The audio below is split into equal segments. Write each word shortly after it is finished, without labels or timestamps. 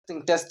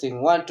Testing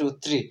 1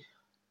 2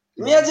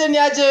 3.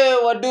 Niaje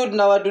wadude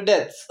na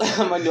wadudettes.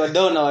 Ama ni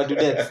wadau na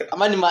wadudettes.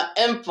 Ama ni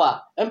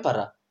emperor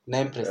na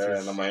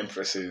empresses. Na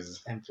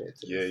empresses.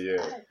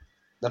 Yeah.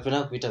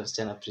 Napenda kuita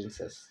msichana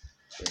princess.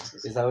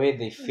 Is the way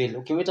they feel.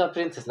 Ukimwita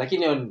princess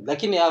lakini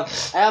I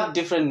have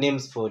different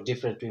names for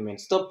different women.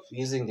 Stop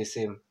using the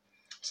same.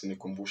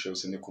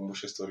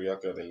 Usinikumbushe story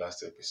yako ya the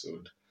last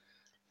episode.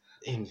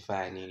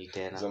 Nifanya nini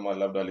tena? Sema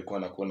labda alikuwa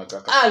anakuona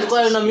kaka.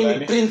 Alikuwa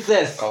anaamini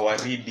princess.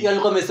 Kawaridi. Yeye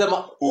alikuwa amesema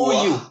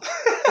huyu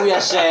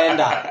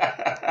ashaenda.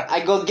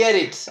 I go get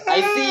it.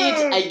 I see it,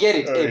 I get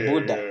it.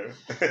 Buddha.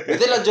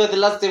 Then I joined the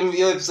last time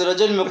your episode. I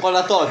joined nimekuwa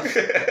na thought.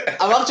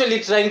 I'm actually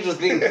trying to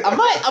think.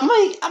 Am I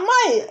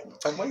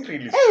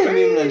really?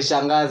 Mimi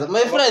mnanishangaza. My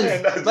friends,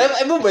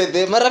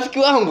 marafiki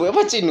wangu,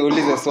 hebu chini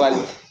uulize swali.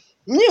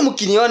 Mimi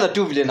mkiniona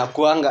tu vile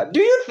nakuanga.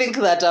 Do you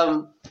think that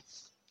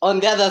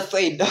on the other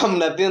side I'm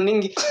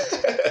nothing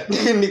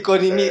niko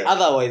nini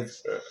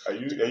otherwise? Are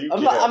you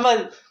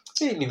ama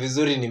ni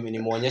vizuri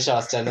nimeonyesha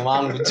wasichana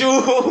wangu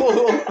juu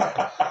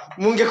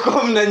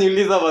mungekuwa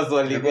mnaniuliza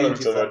maswali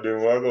mengi sana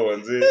demu wako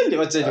wanze ni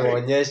wacha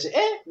niwaonyeshe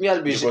mimi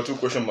albishi kwa two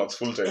question marks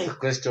full time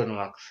question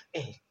mark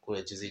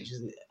kwa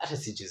juzi hata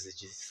si juzi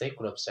sasa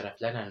kuna msichana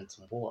fulani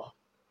ananisumbua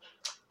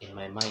in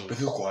my mind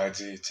bado kwa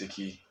aje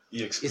cheki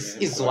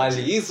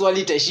hii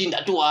swali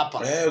itashinda tu hapa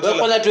wewe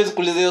kwanza tuwezi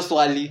kuuliza hiyo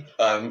swali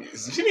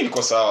mimi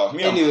niko sawa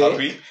mimi am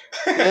happy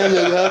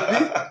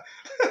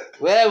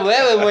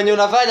wewe mwenye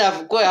unafanya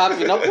kwa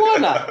happy na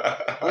kuona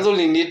kwanza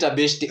uliniita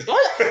besti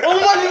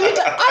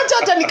uliniita acha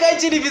hata nikae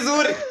chini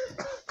vizuri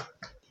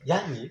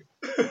yani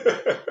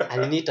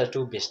aliniita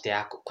tu besti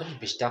yako kwani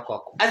besti yako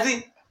wako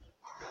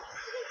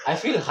I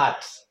feel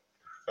hurt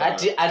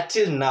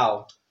until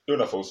now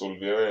don't have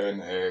solve wewe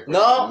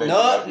no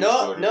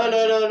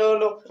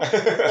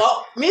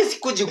mimi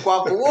sikuji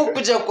kwako wewe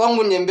kuja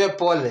kwangu niambie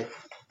pole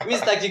mimi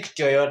sitaki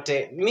kitu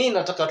yoyote mimi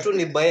nataka tu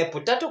ni buy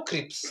potato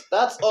crisps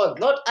that's all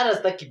not other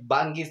staki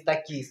bangi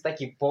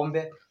staki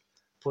pombe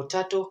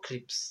potato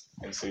crisps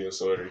and say you're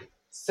sorry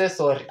say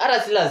sorry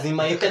hata si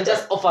lazima you can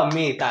just offer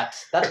me that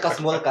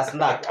small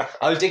snack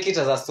I will take it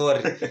as a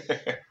sorry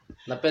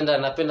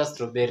napenda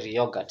strawberry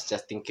yogurt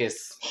just in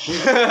case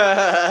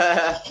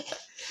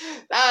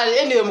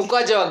anyway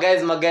mkoaje wa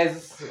guys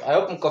I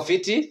hope mko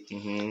fiti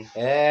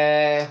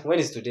when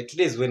is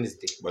today is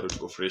Wednesday bado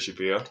tuko fresh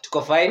pia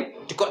tuko fine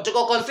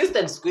tuko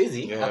consistent siku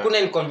hizi hakuna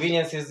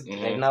inconveniences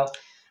right now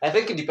I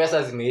think the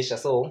pesa zimeisha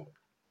so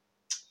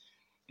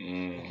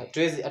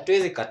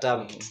hatuwezi kataa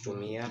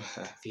mkitutumia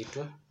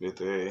vitu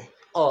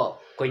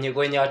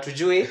kwenye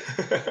watujui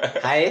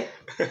hi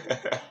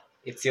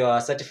it's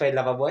your certified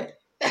lover boy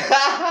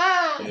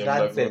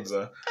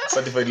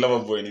certified lover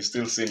boy and he's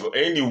still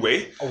single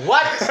anyway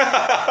what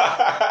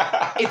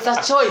it's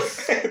a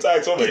choice it's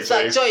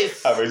a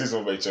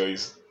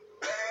choice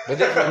but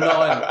then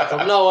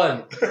from now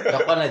on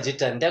nakona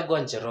jita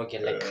Ndegwa Njoroge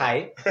like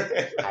hi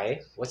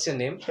what's your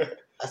name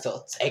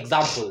so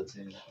example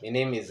my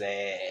name is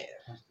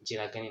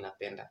jina gani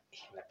napendanga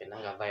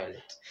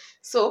Violet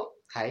so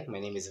hi my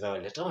name is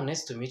Violet oh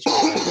nice to meet you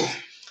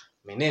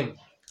my name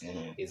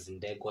is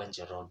Ndegwa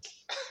Njoroge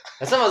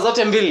nasema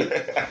zote mbili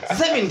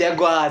sisemi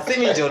Ndegwa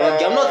semi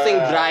Njoroge I'm not saying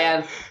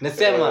Brian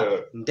nasema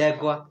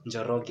Ndegwa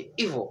Njoroge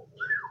hivyo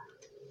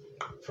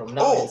from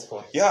now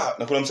henceforth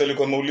na kuna msali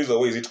kwa muuliza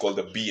why is it called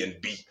the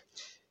B&B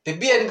the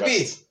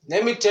B&B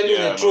let me tell you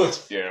the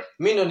truth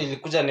mimi ndo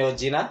nilikuja neo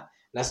jina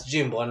na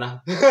sijui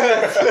mbona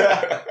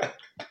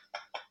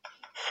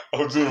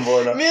hujui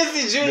mbona mimi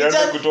sijui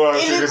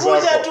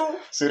ilikuja tu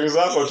siri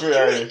zako tu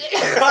yani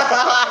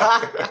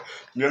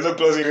nianza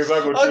kutoa siri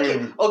zako tu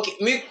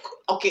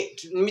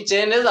mimi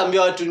cheneza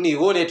ambia watu ni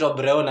wewe unaitwa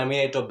Brayo na mimi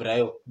naitwa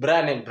Brayo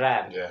Brian it's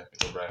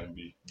Brian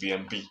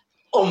B&B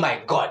oh my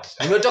god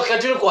nimetoka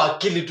tu kwa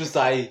akili tu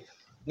sahi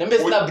niambie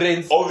sina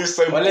brains all this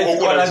time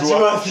uko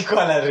najua siko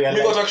na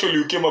realize because actually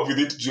you came up with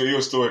it to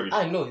your story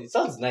I know it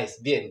sounds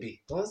nice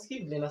B&B don't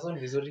skip na sound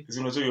vizuri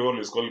you know you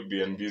always call it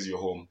B&B is your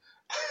home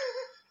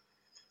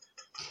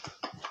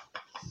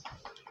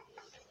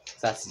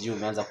sasa sijui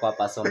umeanza kuwa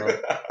personal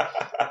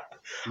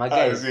my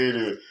guys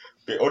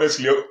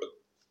honestly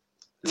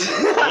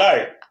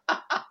lie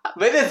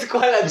wewe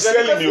sikuwa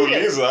najua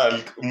niuliza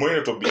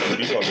mwenye to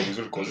B&B kwa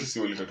vizuri kwa sisi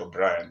wale to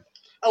Brian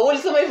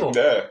ulisema hivyo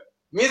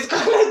mimi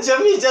sikuwa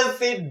jamii just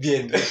said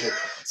B&B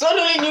so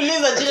ndio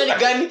niuliza jina ni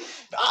gani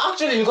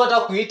actually nilikuwa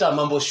nataka kuita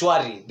Mambo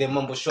Shwari the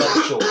Mambo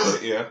Shwari show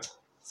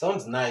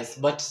sounds nice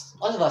but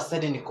all of a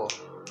sudden niko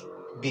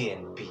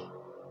B&B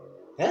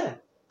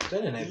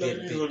tena na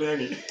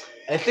B&B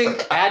I think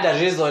I had a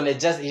reason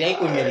it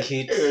haiko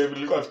imenihit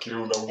nilikuwa nafikiri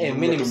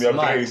unatumia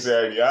brains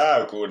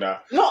yani kuna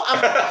no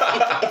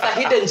it's a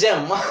hidden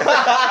gem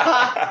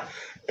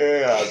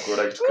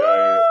correct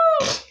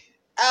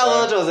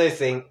what was I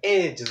saying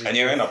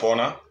anyewe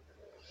napona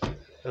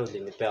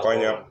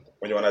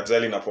wenye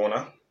wanajali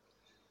napona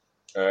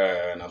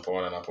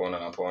napona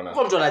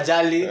kwa mtu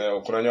anajali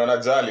kuna wenye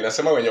wanajali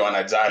nasema wenye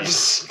wanajali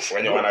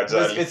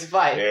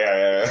specify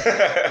yeah.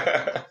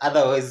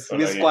 Otherwise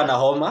mimi sikuwa na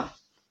homa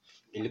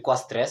ilikuwa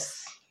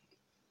stress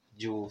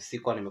juu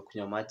sikuwa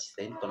nimekunywa maji,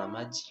 sasa niko na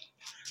maji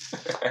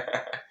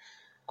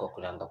kwa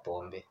kulanga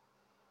pombe.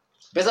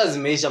 Pesa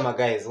zimeisha my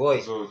guys.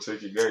 Woi. So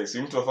check it guys.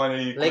 Si mtu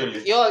afanye hii kweli.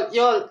 Like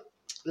y'all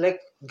like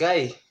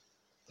guy.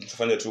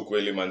 Mtafanya tu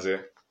kweli manze.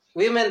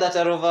 Women that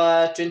are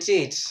over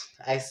 28.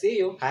 I see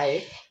you.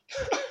 Hi.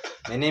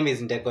 My name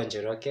is Ndego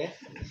Njoroge.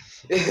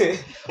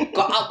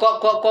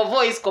 Kwa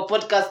voice, kwa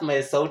podcast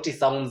my sauti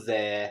sounds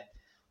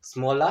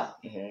smaller.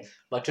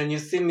 But when you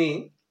see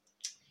me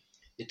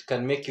it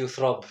can make you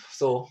throb.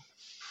 So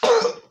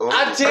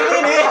Achini.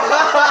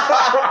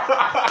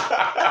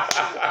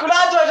 Kuna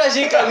watu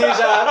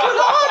watashikanisha.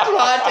 Kuna watu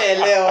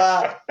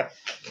hawataelewa.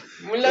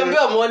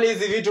 Mliambiwa muone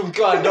hizi vitu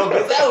mkiwa wadogo.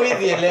 Sasa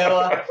huwezi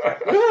elewa.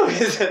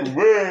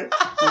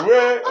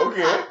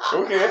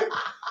 Okay.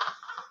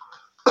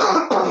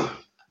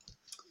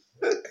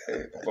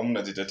 Kwa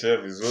mnajitetea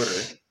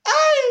vizuri.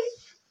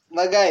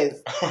 My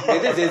guys,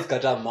 this is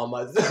kata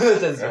mamas.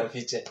 That's my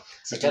feature.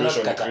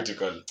 Situation is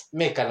critical.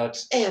 Me cannot.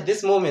 At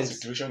this moment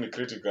situation is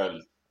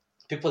critical.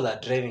 People are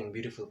driving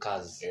beautiful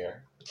cars. Yeah.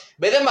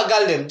 By them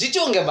magaldem,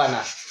 jichunge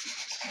bana.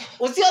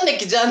 Usione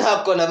kijana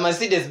hako na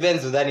Mercedes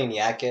Benz udhani ni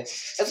yake.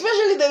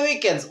 Especially the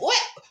weekends.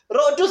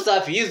 Road to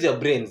safi, use your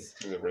brains.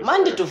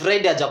 Monday to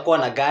Friday hajakuwa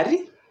na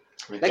gari.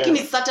 Lakini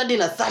Saturday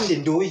na Sunday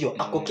ndio hiyo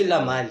ako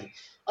kila mahali.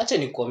 Acha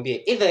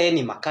nikwambie, either yeye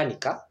ni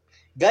makanika,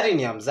 gari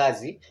ni ya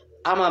mzazi,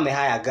 ama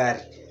amehaya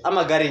gari,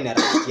 ama gari ni ya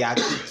rafiki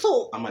yake.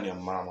 So ama ni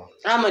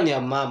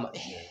ya mama.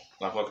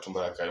 Nafa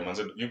kutumba ya kai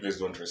manze, you guys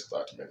don't risk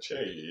that man.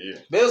 Hey.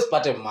 Beo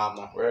usipate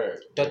mama.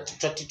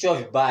 Tutatichwa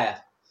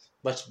vibaya.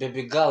 But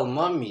baby girl,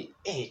 mommy,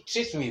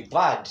 treat me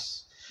bad.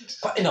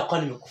 Kwa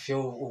inakuwa nimekufia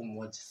huu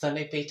mmoja. Sana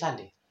ipe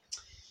itande.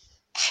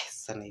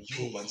 Sana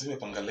ipe. Manze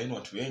nimepanga line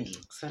watu wengi.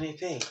 Sana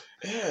ipe.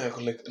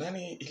 Like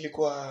nani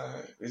ilikuwa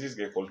is this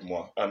guy called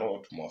Mof?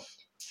 Not Mof.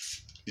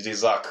 DJ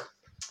Zack.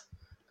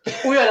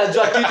 Huyo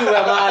anajua kitu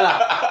ya maana.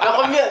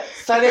 Nakwambia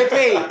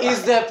Sanepe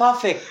is the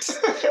perfect.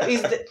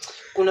 Is the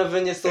kuna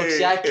venye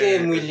sauti yake,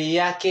 mwili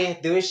yake,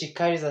 the way she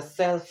carries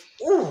herself.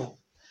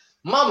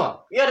 Mama,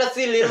 you are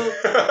see little.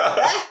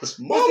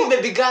 What's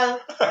baby girl?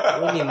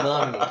 Only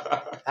mommy.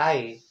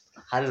 Hi.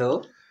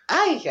 Hello.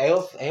 Hi. I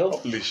hope.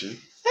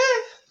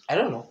 I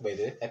don't know by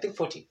the way. I think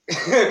 40.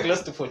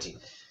 Close to 40.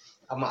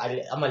 I'm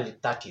a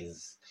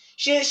 30s.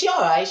 She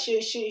alright.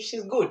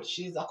 She's good.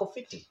 She's ako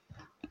 50.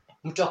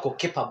 Mtu ako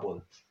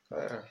capable.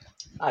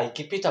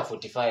 Ikipita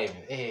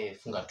 45,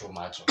 funga tu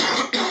macho.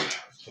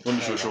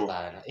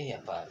 Hapana.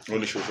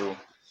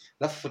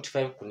 Alafu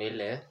 45 kuna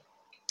ile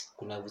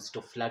kuna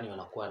uzito fulani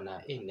wanakuwa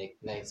na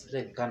na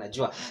explain kana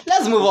najua.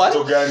 Let's move on.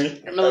 Uzito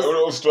gani?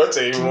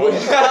 Usituache hivyo.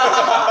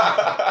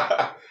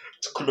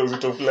 Kuna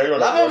uzito fulani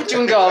wanakuwa. Hapo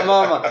mchunga wa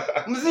mama.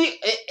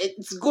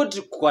 It's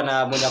good kwa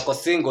na mwenye ako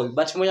single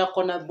but mwenye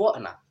ako na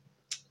bwana.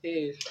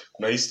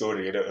 Kuna hii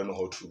story I don't know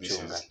how true this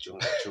is.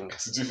 Chunga.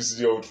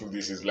 Sijui how true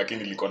this is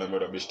lakini nilikuwa na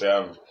mera beshte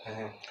yangu.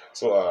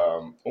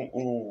 So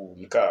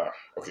nika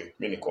okay,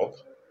 mimi ni cop.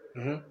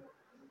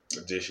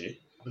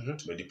 Jeshi.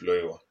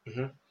 Tumedeploywa.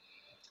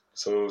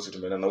 So si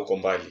tumeenda na huko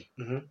mbali.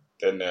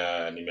 Then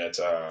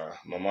nimeacha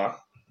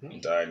mama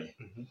mtaani.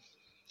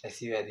 I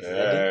see where this is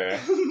heading.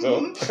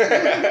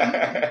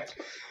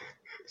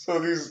 So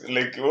this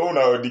like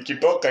wewe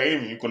nikitoka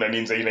hivi kuna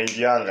ninja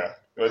inaingianga.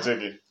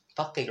 Wacheki.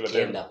 Paka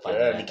ikienda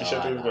pale. Nikisha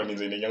tu kwa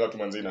ninja inaingianga tu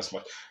manzi na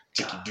smart.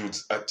 Cheki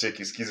dudes,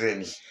 cheki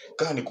sikizeni.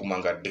 Kama ni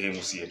kumanga demu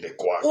usiende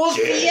kwake.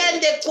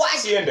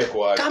 Usiende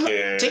kwake. Kama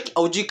cheki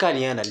aujui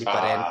kani yana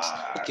lipa rent.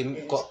 Okay,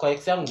 kwa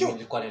ex yangu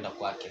nilikuwa naenda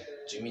kwake.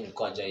 Jimmy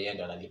nilikuwa nje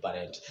yeye analipa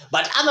rent.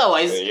 But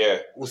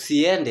otherwise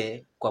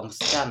usiende kwa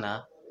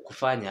msichana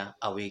kufanya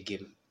away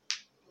game.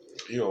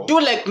 Do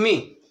like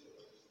me.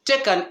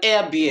 Take an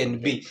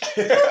Airbnb.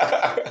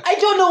 I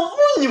don't know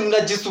why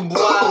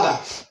mnajisumbuanga.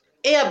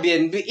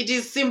 Airbnb, it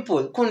is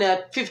simple. Kuna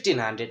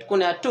 1500,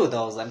 kuna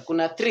 2000,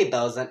 kuna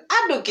 3000.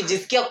 Hadi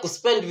ukijisikia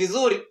kuspend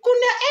vizuri,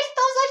 kuna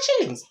 8000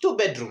 shillings, 2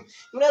 bedroom.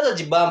 Mnaweza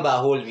jibamba a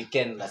whole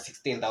weekend na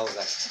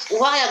 16000.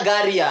 Uhaya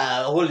gari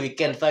ya whole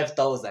weekend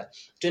 5000,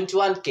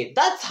 21k.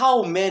 That's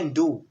how men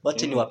do.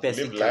 Wacha ni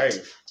wapesi.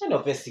 Wacha ni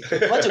wapesi.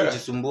 Wacha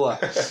kujisumbua.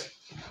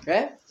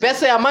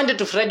 Pesa ya Monday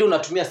to Friday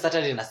unatumia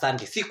Saturday na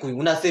Sunday. Siku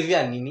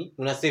unasavea nini?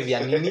 Unasavea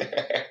nini?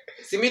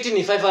 Simiti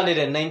ni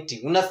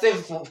 590.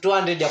 Unasave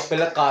 200 ya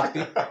kupeleka wapi?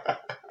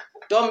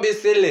 Don't be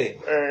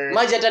silly.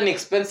 Maji hata ni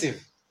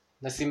expensive.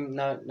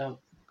 Na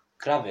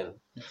travel.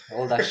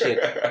 All that shit.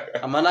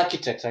 I'm an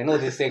architect. I know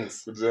these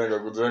things.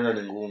 Kujenga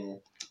ni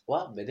ngumu.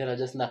 Bedera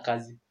just na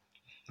kazi.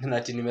 Na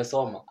ati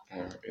nimesoma.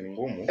 Ni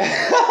ngumu.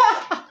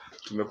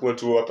 Tumekuwa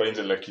tu hapa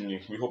nje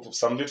lakini we hope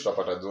someday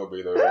tutapata job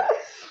either way.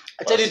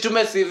 Acha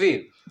nitume CV.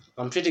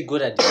 I'm pretty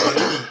good at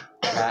design.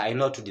 I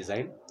know to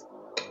design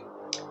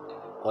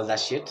all that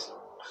shit.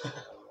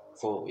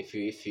 So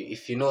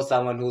if you know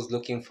someone who's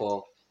looking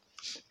for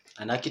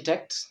an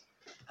architect,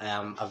 I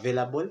am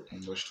available.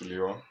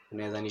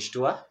 Unaweza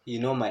nishtua. You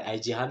know my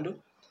IG handle.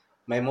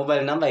 my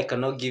mobile number I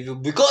cannot give you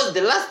because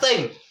the last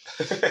time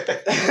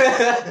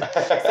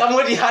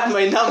somebody had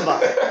my number.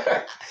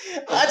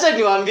 Acha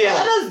niwaambie,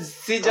 hata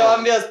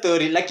sijawaambia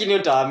story lakini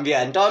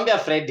nitawaambia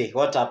Friday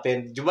what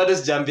happened. Jumado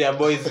sijaambia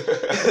boys.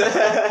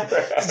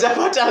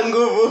 Sijapata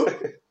nguvu.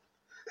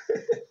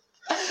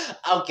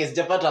 Okay,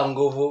 sijapata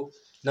nguvu.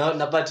 Na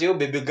napata hiyo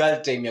baby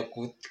girl time ya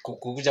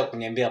kukuja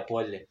kuniambia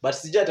pole. But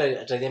sijui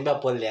ataniambia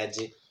pole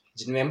aje.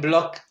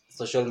 Nimemblock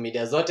social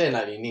media zote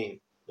na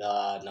nini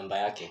namba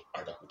yake.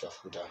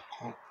 Atakutafuta.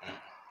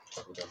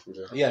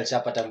 Yeye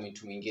alishapata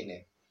mtu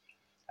mwingine.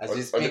 As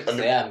we speak,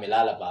 sasa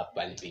amelala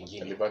pale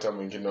pengine. Alipata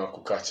mwingine wa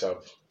kukatch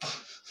up.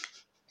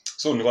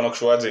 So nilikuwa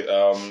nakushoaje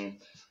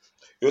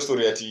hiyo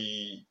story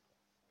ati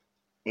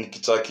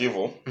nikichaki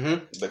hivyo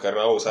the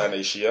karao sana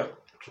naishia.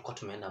 Tulikuwa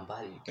tumeenda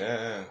mbali.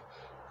 Yeah.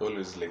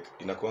 Always like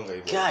inakuanga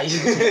hivyo.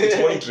 It's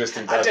more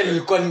interesting. Hata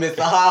nilikuwa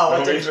nimesahau.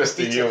 Hata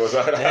interesting hivyo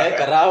sana.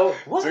 Karao.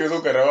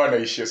 So karao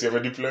anaishia si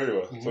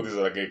amedeploywa. So this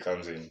other guy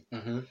comes in.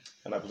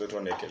 Anakuja tu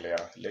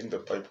anaekelea. Laying the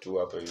pipe tu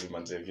hapa hivi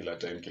manze kila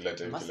time.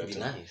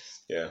 Nice.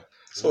 Yeah.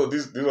 So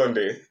this one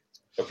day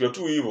wakiwa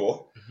tu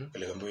hivyo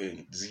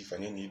aliambiwa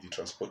zifanyeni hivi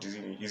transport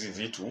hizi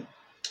vitu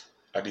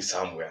hadi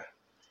somewhere.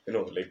 You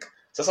know like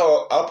sasa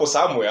hapo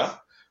somewhere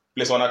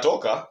place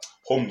wanatoka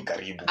home ni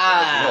karibu. You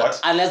know what?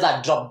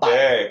 Anaweza drop by.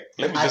 Yeah,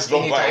 let me just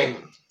drop by.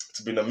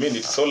 It's been a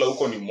minute. Sola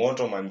huko ni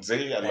moto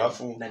manze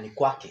alafu na ni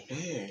kwake.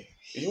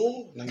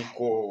 Na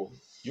niko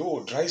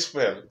dry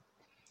spell.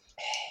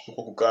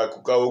 Huko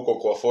kukaa huko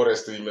kwa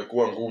forest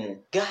imekuwa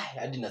ngumu. Guy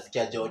hadi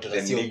nasikia joto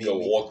na sio mimi. The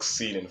nigga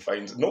walks in and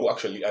finds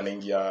actually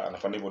anaingia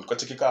anafanya hivyo.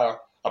 Tukachekika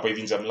hapa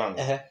hivi nje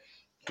mlango. You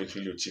can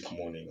feel your cheek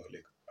moaning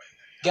like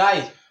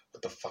guy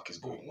what the fuck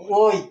is going on?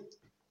 Oi.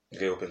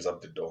 Guy opens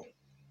up the door.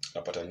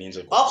 Napata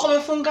ninja. Wako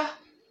amefunga?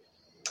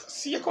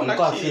 Si yako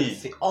na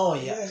key. Oh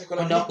yeah.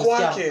 Kuna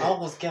kusikia au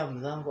kusikia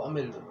mlango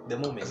ame the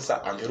moment.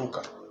 Sasa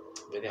angeruka.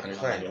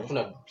 Anafanya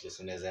kuna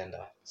place unaweza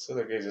enda. So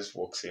the guy just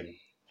walks in.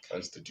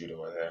 Finds the dude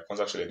over there.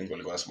 Kwanza actually I think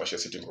walikuwa smash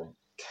your sitting room.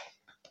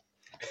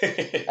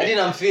 I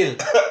didn't feel.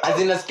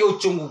 Azinasikia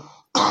uchungu.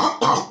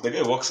 The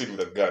guy walks in with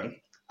a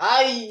gun.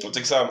 Ai.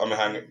 Utakisa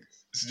amehanga.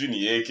 Sijui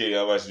ni AK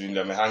ama sijui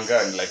ndio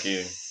amehanga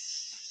lakini.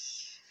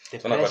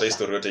 Tunapata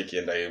historia yote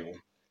ikienda hivyo.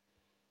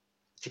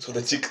 So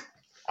the chick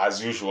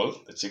as usual,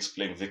 the chick's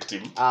playing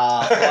victim.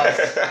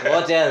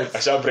 What else?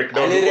 Asha break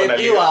down huko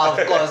analia.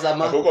 Of course,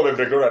 ama. Huko ame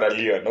break down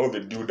analia. Now the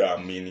dude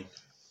amini.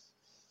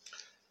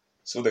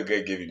 So the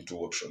guy gave him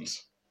two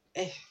options.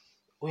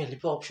 Wewe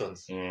alipewa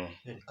options. Hiyo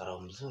ni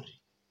karao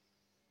mzuri.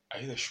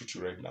 I either shoot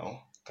you right now,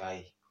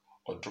 guy,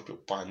 or drop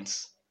your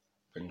pants,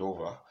 bend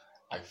over,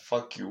 I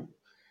fuck you,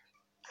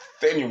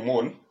 then you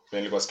moan.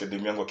 Nilikuwa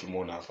skademi yangu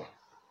akimona hapa.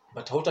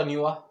 But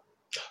hautaniua?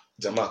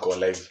 Jamaa kwa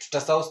live.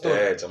 Tutasahau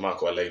story. Jamaa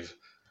kwa live.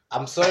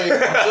 I'm sorry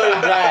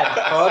Brian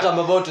for what I'm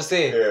about to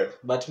say. Yeah.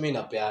 But me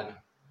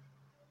napeana.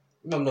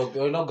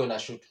 You're not gonna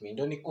shoot me.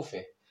 Ndio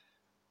nikufe.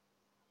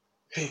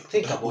 Hey,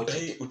 think about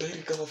it. Would I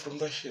recover from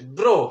that shit?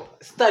 Bro,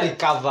 start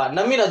recover.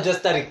 Na mimi najua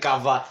start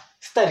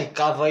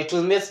recover. It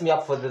will mess me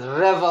up for the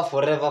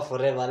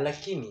forever.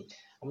 Lakini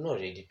I'm not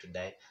ready to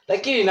die.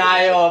 Lakini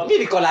nayo mimi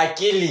niko na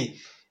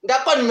akili.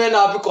 Ndako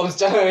nimeenda wapi kwa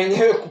msichana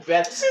wenyewe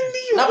kupea.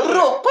 Na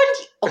bro,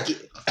 kwani okay.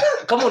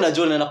 Kama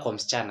unajua unaenda kwa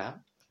msichana,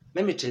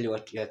 let me tell you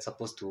what you are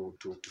supposed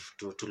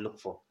to look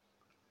for.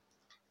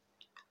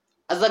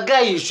 As a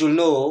guy you should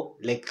know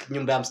like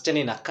nyumba ya msichana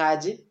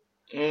inakaje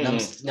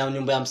na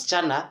nyumba ya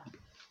msichana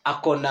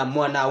akona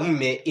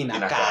mwanaume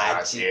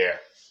inakaje. Yeah.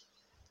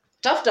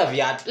 Tafuta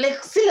viatu like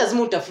si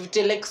lazima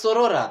utafute like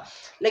sorora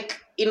like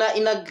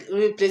ina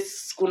place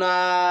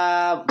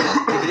kuna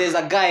there's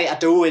a guy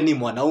atauwe ni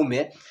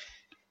mwanaume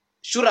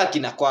shura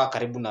kinakuwa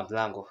karibu na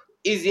mlango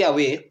easy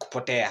way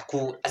kupotea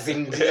as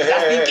in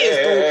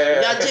case tu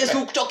na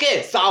Yesu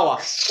kutoke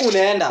sawa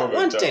unaenda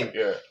one time.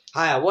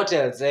 Haya what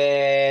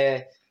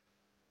else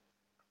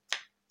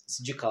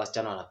sijui kwa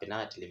wasichana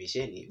wanapenda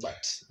televisheni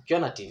but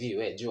ukiona TV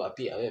wewe jua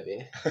pia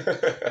wewe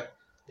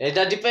it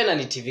depends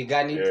ni TV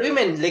gani.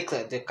 Women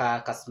like the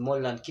ka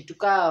small and kitu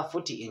ka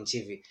 40 inch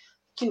hivi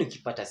kinu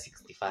kipata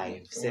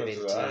 65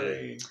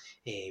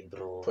 70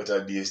 bro pata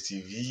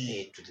DSTV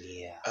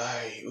tulia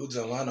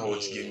ujamana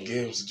watch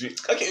games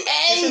okay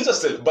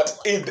just but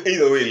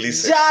either way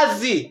listen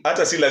Jazzy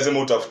hata si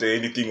lazima utafute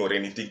anything or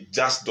anything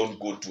just don't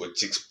go to a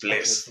chick's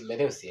place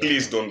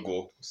please don't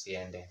go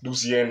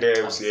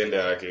usiende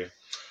yake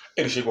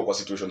nishiko kwa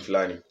situation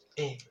fulani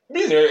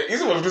mimi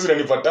hizo vitu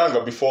zinanipatanga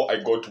before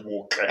I got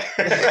work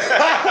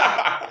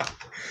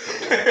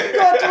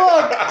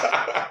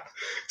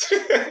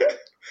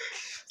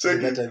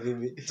Hata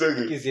bibi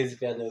kisiezi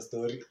pia na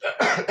story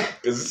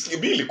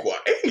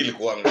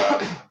ilikuwa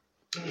nga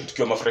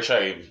tukiwa mafresha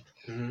hivi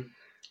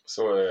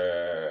so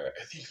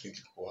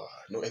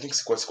I think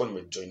sikuwa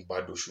nimejoin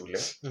bado shule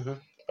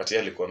but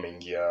yeye alikuwa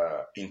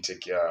ameingia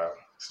intake ya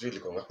sijui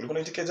ilikuwa na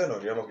intake ya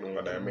January ama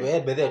kulikuwa na May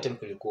bedhe yote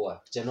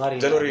kulikuwa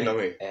January na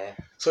May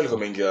so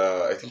alikuwa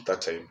ameingia I think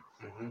that time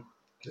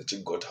the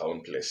chick got her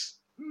own place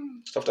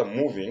so after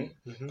moving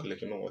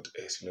like you know what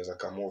unaweza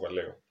come over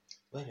leo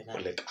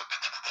like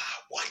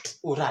what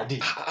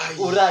uradi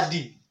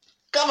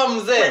kama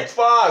mzee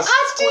fast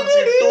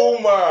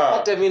kujituma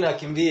hata mimi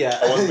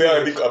nakimbia. I was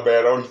there I think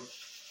around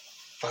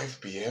 5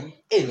 p.m.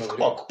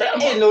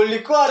 No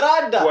ulikuwa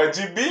rada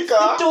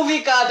kuwajibika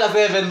tuvika hata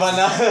 7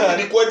 bana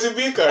ni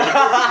kuwajibika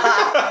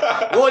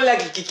wewe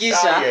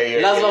hakikisha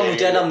lazima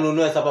mtaenda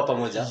mnunue sapa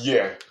pamoja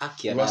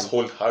you must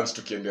hold hands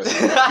tukiendea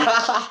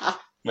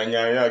na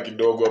nyanya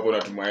kidogo hapo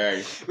na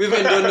tumayai we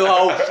don't know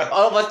how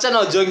wasichana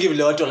wajongi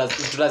vile watu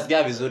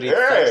tunasikia vizuri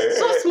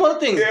so small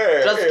things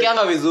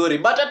tunasikianga vizuri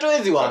but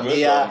hatuwezi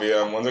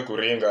waambia mwanze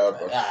kuringa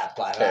hapa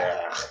kwa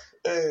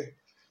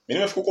mimi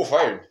nimefika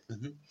 5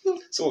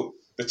 so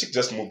the chick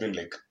just moved in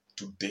like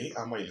today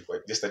ama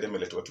ilikuwa yesterday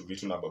ameletwa tu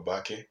vitu na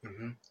babake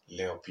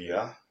leo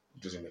pia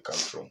juzi come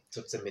from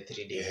so it's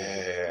 3 days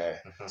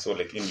so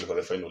like in for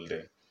the final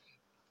day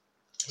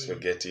so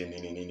you're getting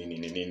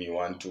nini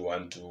one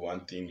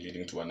thing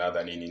leading to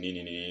another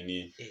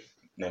nini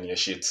nani ya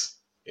shit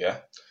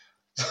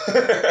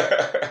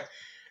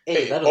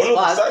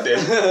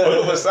all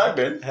of a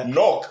sudden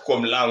knock kwa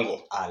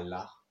mlango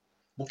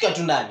bukia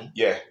tu ndani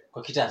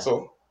kwa kitanda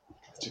so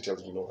she tells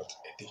me what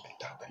I think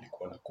dad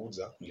alikuwa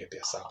anakuja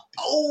kuniletea something.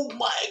 Oh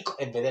my god.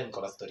 And then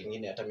kuna story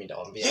nyingine hata mimi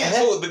ndawaambia.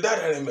 So the dad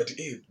ananiambia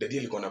daddy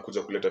alikuwa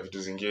anakuja kuleta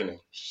vitu zingine.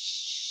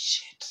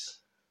 Shit.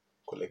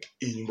 Kwa like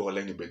hii nyumba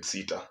wala ni bed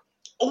sitter.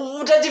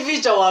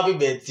 Utajificha wapi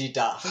bed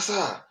sitter?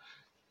 Sasa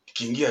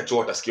kiingia choo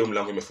utasikia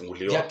mlango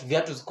imefunguliwa.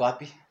 Viatu ziko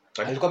wapi?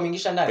 Alikuwa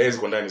mingisha ndani.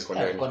 Ziko ndani.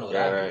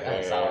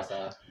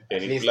 Sawa.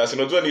 Ni plus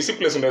unajua ni si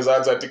place unaweza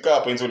acha tika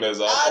hapo nje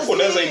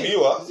unaweza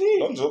ibiwa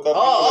unamzoka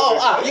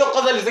hiyo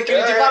kwanza ni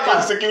security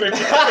papa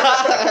security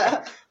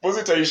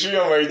bosi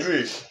taishia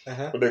maiji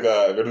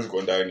udeka vitu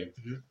ziko ndani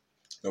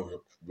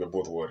no we're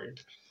both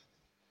worried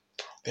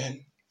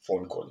then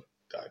phone call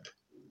dad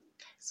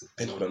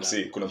then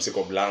kuna msee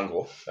kwa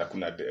mlango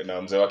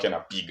na mzee wake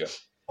anapiga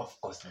of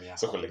course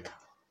so like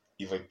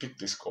if I pick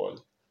this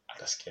call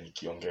atasikia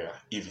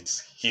nikiongea if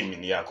it's him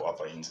ni yako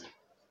hapa nje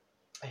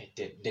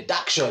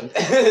deduction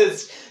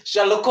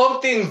Sherlock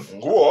Holmes things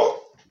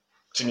nguo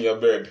chini ya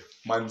bed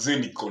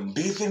manzeni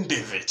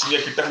kondive chini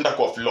ya kitanda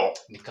kwa floor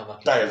ni kama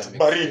tiles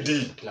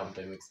baridi kila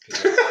mtu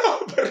experience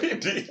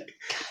baridi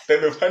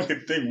then the funny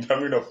thing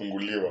mimi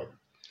nafunguliwa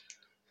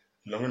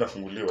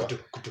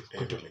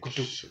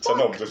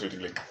sana mtoto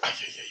like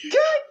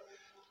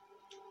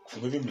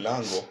kufungua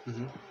mlango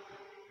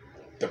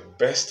the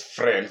best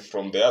friend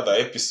from the other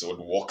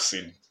episode walks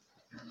in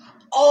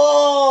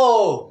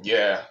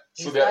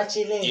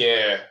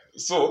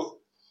so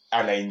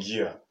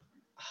anaingia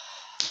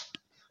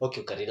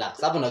okay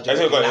ukarelax hapo unajua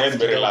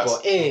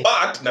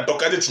but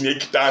natokaje chini ya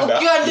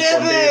kitanda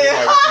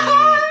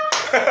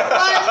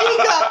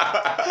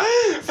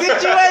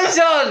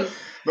situation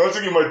no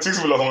thinking my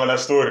chicks will have a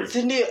story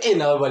si ndio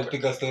na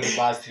walipiga story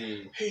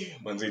basi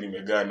manzi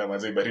nimeganda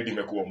manzi baridi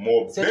imekuwa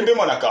mob ndio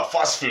maana ka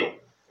first floor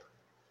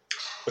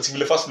but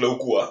vile first floor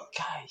ukua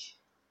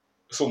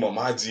so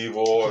mamaji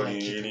hivyo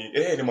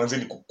ni manzi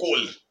ni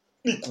cold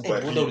ni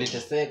kubaridi bunda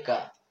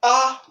uliteseka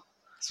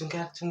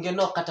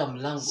Sungeno kata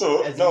mlango.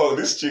 So now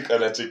this chick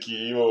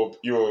anacheki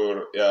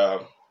your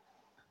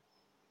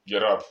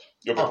rap,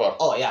 your papa.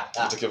 Oh yeah.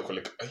 Anacheki kwa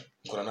like, ai,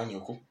 mko nani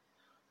huku?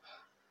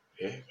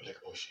 Like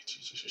oh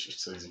shit.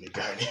 So hizi ni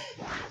gani?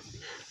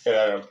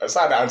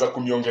 Sasa anaanza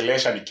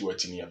kuniongelesha nikiwa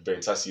chini ya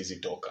bed. Sasa hizi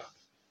toka.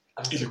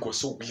 Ilikuwa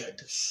so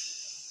weird.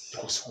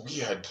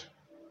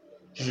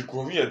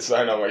 Ilikuwa weird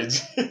sana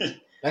maiji.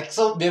 Like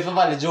so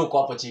before alijua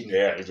uko hapo chini.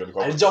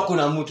 Alijua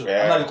kuna mtu.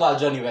 Ama alikuwa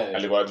ajua ni wewe.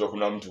 Alikuwa ajua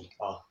kuna mtu.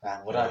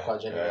 Bora alikuwa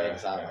ajua ni wewe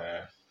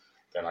sana.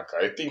 Tena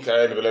I think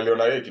vile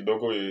aliona yeye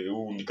kidogo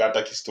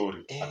nikata ki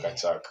story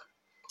akachaka.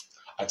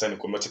 Acha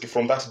nikwambia cheki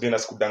from that day na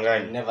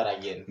sikudanganya. Never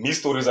again. Ni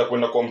stories za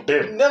kwenda kwa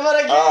mtem. Never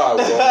again.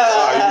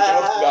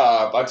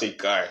 Acha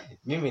ikae.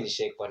 Mimi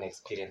nishaikuwa na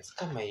experience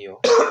kama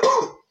hiyo.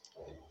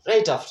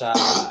 Right after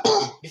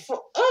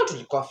before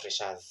tulikuwa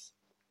freshers.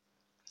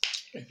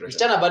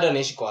 Msichana bado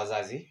anaishi kwa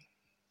wazazi.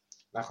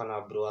 Na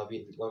kuna bro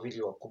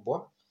wawili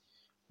wakubwa.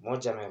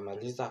 Mmoja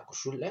amemaliza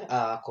kushule,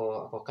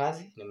 ako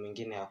kazi na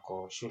mwingine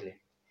ako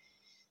shule.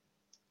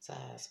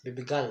 Sasa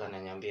baby girl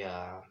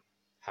ananiambia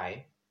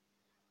hi.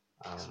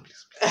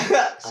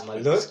 I'm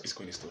alone. It's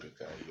going story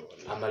guy.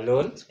 I'm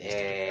alone.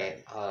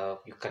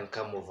 You can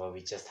come over,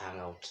 we just hang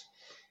out.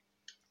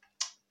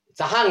 It's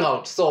a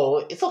hangout,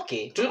 so it's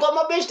okay. Tulikuwa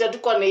mabeshta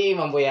tuko na hii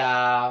mambo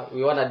ya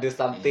we wanna do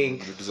something.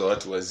 Vitu za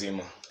watu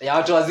wazima. Ya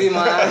watu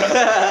wazima.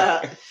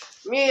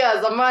 Mimi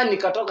ya zamani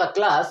nikatoka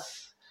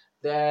class,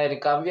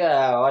 nikaambia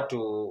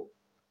watu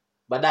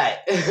baadaye.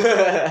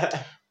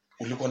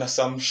 Ulikuwa na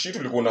some shit,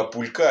 ulikuwa na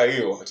pulka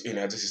hiyo.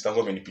 Aje sister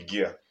yangu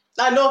amenipigia.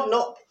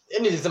 No.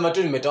 Nilisema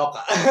tu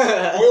nimetoka.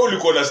 Wewe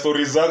ulikuwa na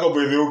stories zako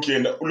by the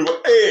weekend. Ulikuwa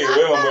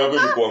wewe mambo yako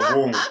ilikuwa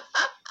ngumu.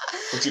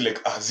 Uti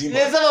like azima.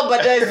 Nilisema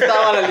baadaye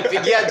sawa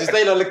nalipigia juu sasa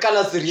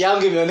inaonekana siri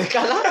yangu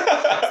imeonekana.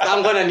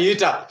 Tangu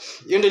ananiita.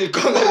 Hiyo ndio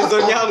ilikuwa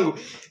reason yangu.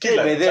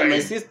 By the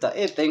my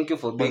sister, thank you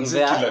for being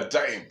there.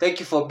 Thank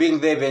you for being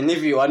there even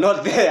if you are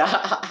not there.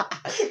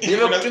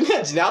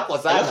 Nimekutumia jina hapo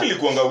sana. Alafu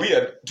ilikuwa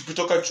weird.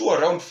 Tukitoka chuo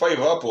around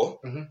 5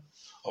 hapo.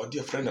 our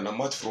dear friend and a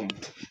match from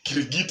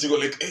Kirigiti go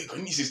like hey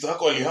kwani sister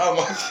yako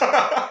alihama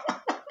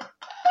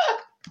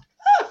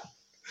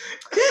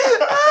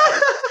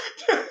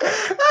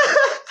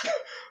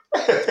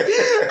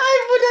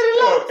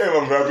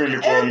mambo yako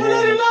ilikuwa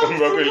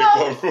ngumu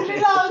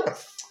relax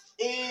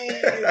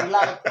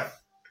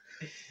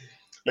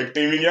like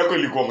timing yako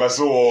ilikuwa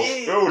ngaso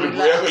wewe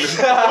ulikuwa yako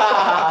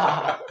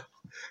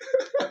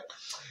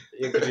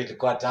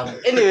ilikuwa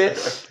tamu anyway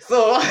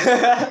so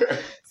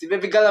si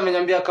baby girl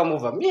ameniambia come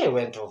over me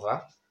went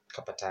over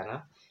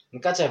kapatana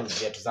nikacha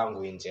viatu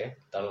zangu nje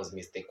that was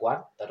mistake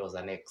one that was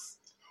an ex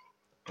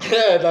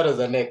that was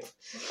an ex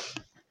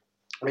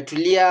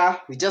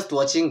metulia we just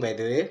watching by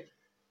the way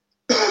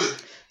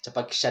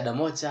chapa kishada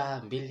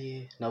moja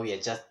mbili now we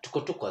are just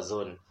tuko kwa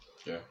zone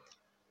yeah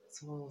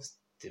so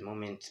the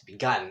moment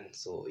began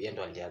so yeye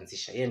ndo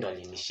alianzisha yeye ndo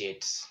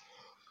alinitiate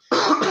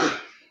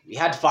we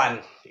had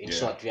fun in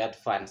short we had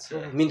fun so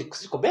mimi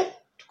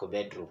tuko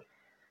bedroom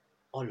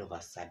all of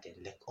a sudden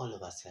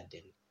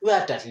we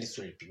at least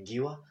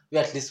ulipigiwa we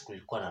at least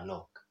kulikuwa na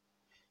knock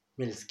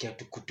mimi nilisikia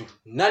tukutu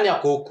nani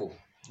yako huko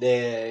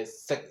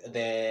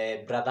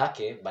the brother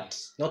yake but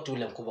not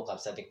ule mkubwa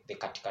kabisa the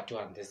katikati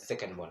one the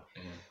second one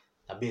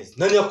abes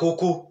nani yako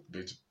huko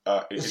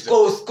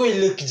usko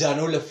ile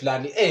kijana ule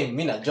fulani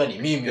mimi najua ni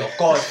mimi of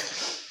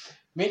course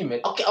mimi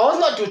okay I was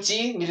not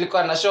uchi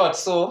nilikuwa na short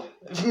so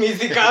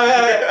mizika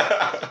wewe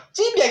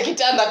chini ya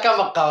kitanda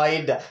kama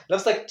kawaida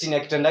labda chini ya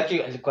kitanda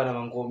yake alikuwa na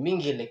manguo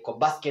mingi ile kwa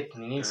basket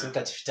nini so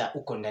nikajificha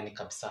huko ndani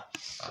kabisa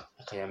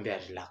akaniambia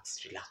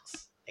relax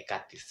I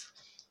got this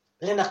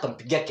Lena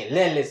akampigia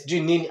kelele sijui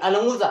nini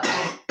anamuza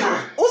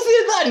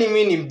usidhani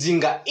mimi ni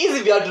mjinga hizi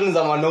viatu ni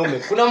za wanaume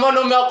kuna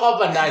wanaume wako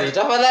hapa ndani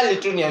tafadhali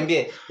tu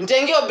niambie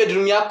nitaingia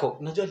bedroom yako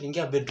unajua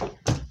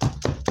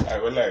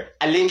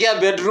aliingia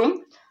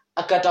bedroom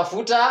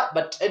akatafuta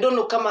but I don't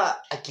know kama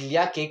akili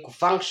yake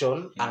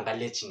kufunction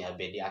angalia chini ya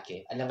bed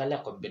yake aliangalia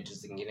kwa bed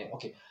zingine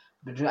okay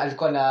bedroom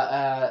alikuwa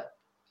na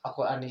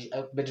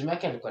bedroom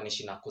yake alikuwa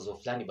nishi na kuzo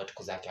fulani but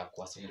kuzo yake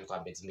hakuwa so ilikuwa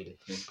beds mbili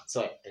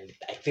so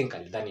I think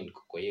alidhani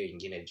niko kwa hiyo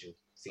nyingine juu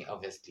see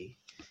obviously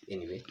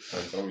anyway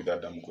with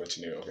that damn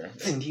question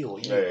okay ndio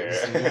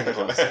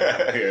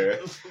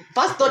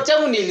first thought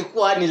yangu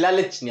nilikuwa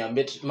nilale chini ya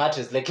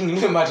mattress lakini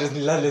mimi mattress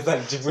nilale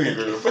sana jibuni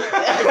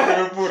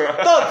pura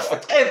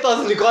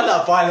thoughts niko na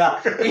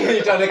pala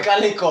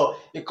itaonekana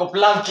iko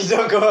plan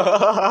kidogo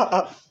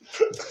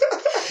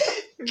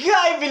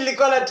guy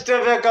bilikuwa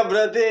natutembea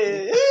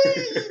brother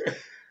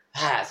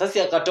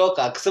sasa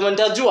akatoka akisema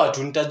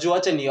nitajua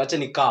acha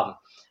ni calm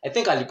I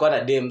think alikuwa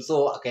na dem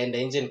so akaenda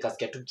nje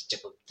nikasikia tu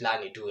kicheko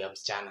fulani tu ya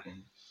msichana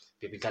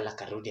baby girl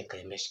akarudi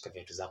akaemeshika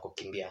viatu zako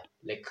kimbia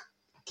like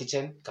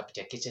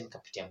kitchen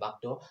kapitia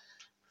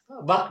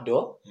back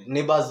door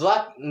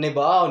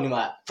neighbor wao ni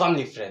ma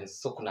family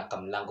friends so kuna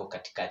kamlango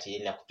katikati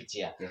ile ya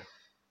kupitia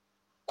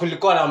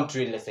kulikuwa na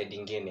mtu ile side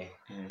nyingine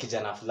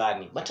kijana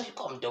fulani but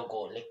alikuwa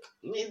mdogo like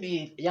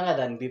maybe younger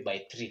than me by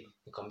 3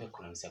 nikamwambia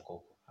kuna mseko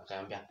huko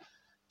akaniambia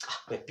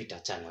wewe pita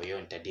chana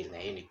hiyo nitadeal na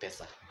hii ni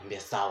pesa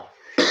niambia sawa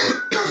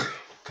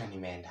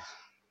kanimeenda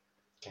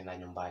kaenda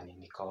nyumbani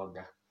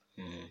nikaoga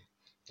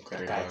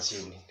nikakaa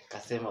chini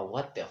nikasema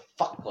what the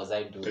fuck was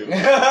I doing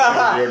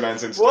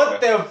what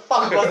the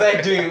fuck was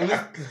I doing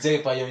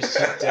jepa yo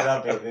shit tena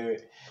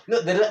baby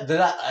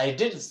no I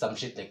did some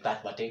shit like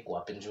that but it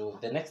happened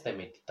the next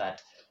time I did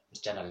that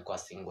msichana alikuwa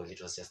single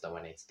it was just a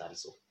one night stand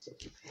so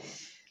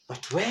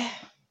but where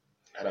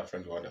I had a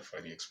friend who had a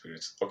funny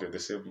experience okay the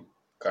same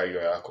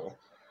kayo yako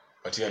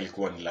but yeye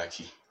alikuwa ni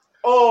lucky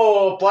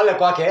pole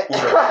kwake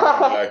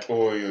like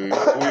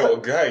huyo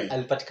guy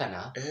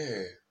alipatikana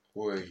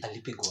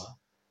alipigwa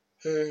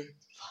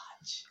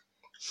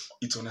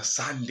it's on a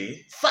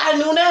Sunday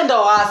unaenda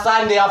wa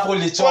Sunday hapo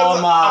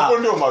ulichoma hapo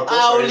ndio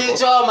makosa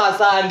ulichoma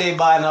Sunday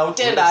bana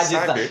utenda aje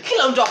sasa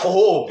kila mtu ako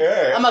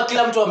home ama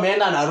kila mtu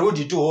ameenda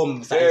anarudi tu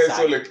home sasa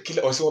so like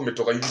kila wasi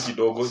wametoka hivi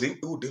kidogo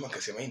dem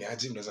akasema ini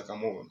aje unaweza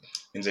kama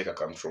nje ka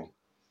come from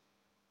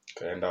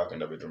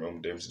kaenda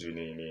bedroom dem sijui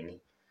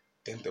nini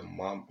then the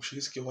mom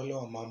ushisikia wale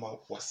wa mama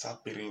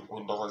wasapiri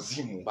ndo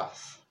wazimu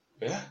bas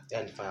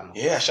alifahamu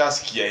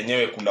ashasikia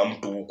yenyewe kuna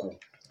mtu huku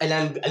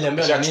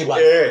aliambia na neighbor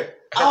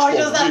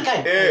just that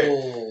kind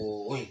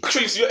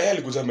actually sio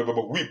alikuja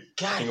amebeba whip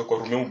kinga kwa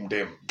room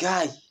mdem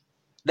guy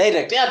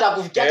direct hata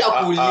kufikia hata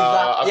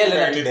kuuliza yale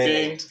na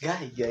direct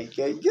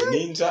guy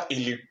ninja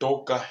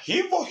ilitoka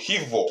hivyo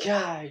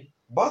guy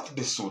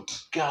birthday suit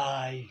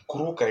guy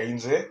kuruka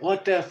nje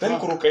what the then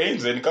kuruka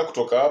nje nika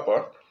kutoka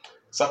hapa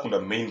sasa kuna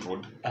main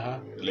road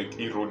like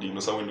hii road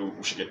when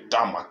ushike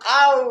tarmac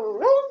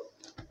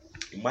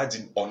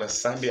imagine on a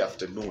Sunday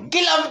afternoon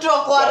kila mtu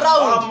ako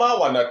around mama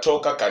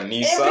wanatoka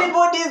kanisa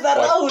everybody is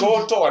around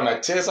watoto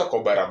wanacheza kwa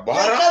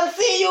barabara I can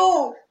see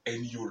you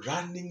and you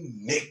running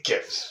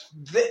naked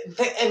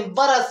the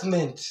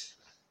embarrassment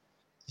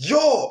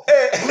yo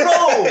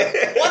bro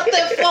what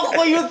the fuck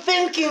were you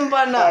thinking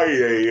bana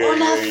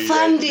on a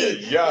Sunday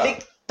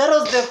like that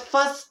was the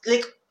first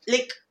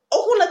like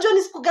unajua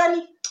ni siku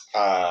gani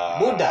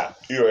buda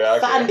hiyo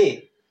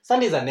yake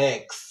Sunday is an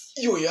ex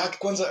hiyo yake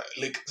kwanza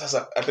like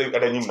sasa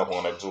hata nyinyi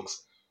mnakuona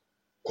jokes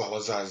kwa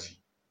wazazi.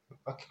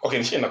 Okay,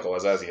 nishaenda kwa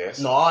wazazi, yes.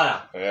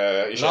 Naona.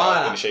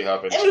 Nisha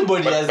happen.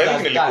 Everybody has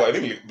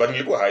that. But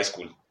nilikuwa high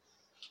school.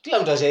 Kila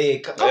mtu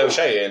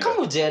kama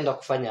ujaenda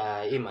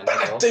kufanya hii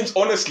maneno. At times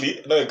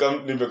honestly,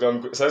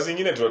 saa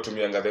zingine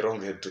tunatumianga the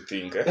wrong head to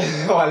think.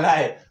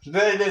 Wallahi.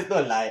 There's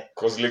no lie.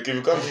 Because like if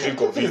you come to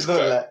think of it,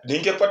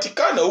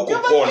 ningepatikana huko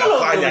kwa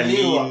nafanya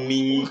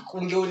nini?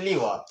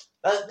 Ungeuliwa.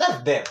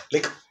 That's them.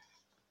 Like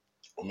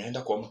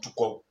umeenda kwa mtu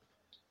kwa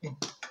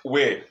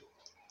we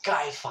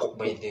guy fuck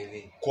by the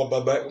way. Kwa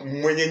baba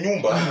mwenye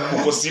nyumba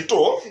uko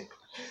sito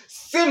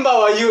Simba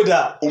wa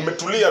Yuda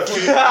umetulia tu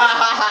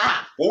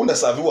wewe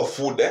unasaviwa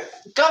food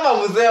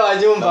kama mzee wa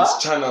nyumba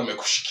msichana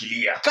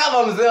amekushikilia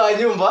kama mzee wa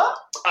nyumba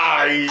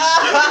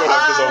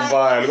alikuwa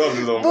mbaya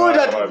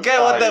Buddha guy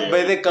what the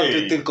by the come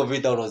to think of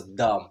it that was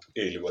dumb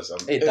it was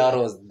something that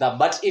was dumb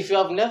but if you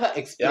have never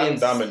experienced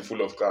dumb and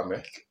full of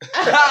calm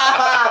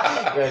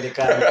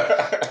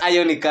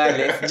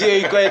Ironically Gio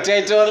iko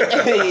title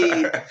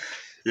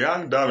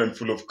young dumb and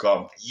full of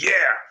calm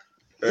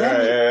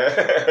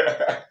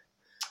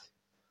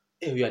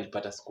huyo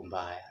alipata siku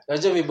mbaya.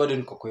 Unajua mimi bado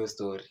niko kwa hiyo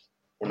story.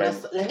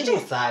 Lakini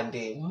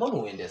Sunday, mbona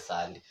uende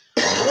Sunday?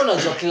 Mbona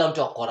unajua kila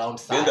mtu ako around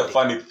Sunday? Then the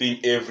funny thing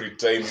every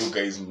time you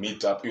guys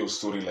meet up, your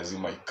story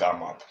lazima I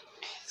come up.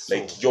 So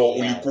like yo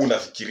ulikuwa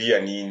unafikiria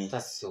nini?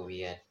 That's so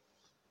weird.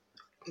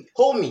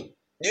 Homie.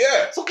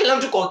 Yeah. So kila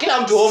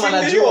mtu home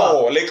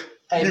anajua. Like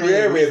ni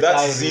wewe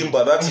that's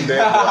Simba, that's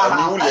Ndego,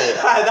 Amule.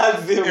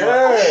 That's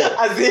Simba.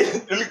 As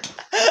in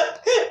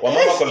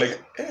wamama kwa like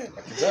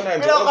kijana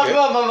Njoroge.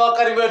 Ndio mama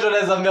karibu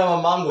tunaweza ambia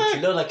mamangu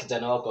leo na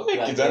kijana wako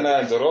kwa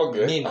kijana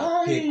Njoroge. Nini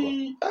napikwa.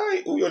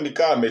 Huyo ni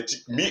kama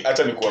mi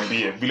acha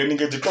nikuambie vile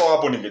ningejitoa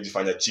hapo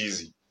ningejifanya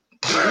chizi.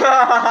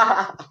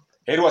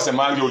 Heri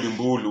wasemange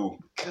ulimbulu.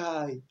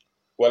 Kai.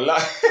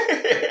 Wallahi.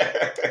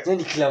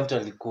 Nani kila mtu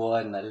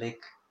alikuwa na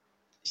like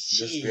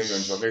just being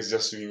on your guys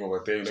just swinging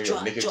over there, you know,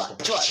 you're naked.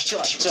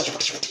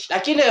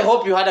 Lakini I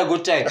hope you had a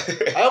good time.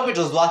 I hope it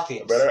was worth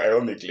it. But I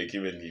don't make like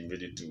even he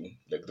made it to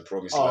like the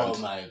promised land. Oh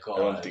my god.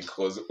 I don't think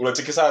because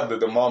unachekisa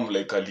the mom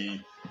like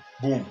ali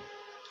boom.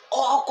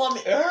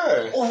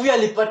 Huyu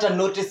alipata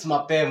notice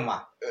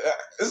mapema.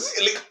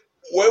 Like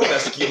wewe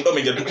unasikia mtu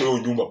ameingia tu kwa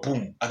nyumba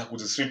boom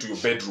anakuja straight to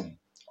your bedroom.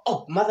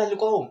 Mother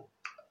alikuwa home.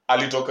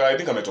 Alitoka I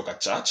think ametoka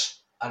church.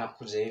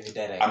 Anakuja hivi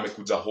direct.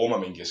 Amekuja home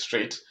ameingia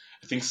straight.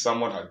 I think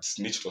someone had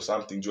snitched or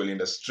something. Joel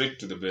in straight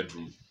to the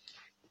bedroom.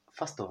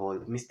 First of all,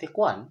 mistake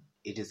 1,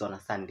 it is on a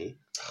Sunday.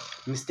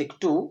 Mistake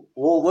 2,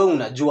 wewe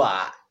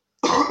unajua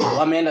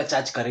wameenda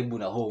church karibu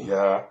na home.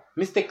 Yeah.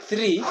 Mistake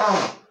 3,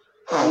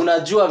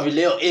 unajua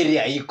vile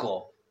area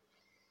iko.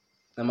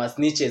 Na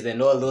snitches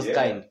and all those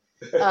kind.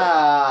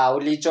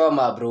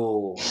 Ulichoma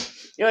bro.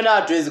 Yona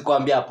hatuwezi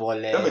kuambia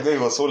pole. The guy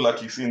was so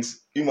lucky since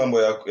hii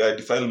mambo ya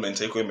defilement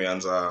haiko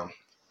imeanza.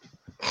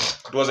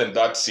 It wasn't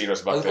that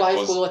serious back then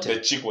because the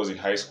chick was in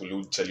high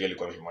school. Charlie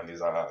alikuwa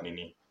amemaliza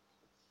nini?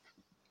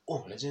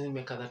 Unajua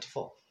nimeka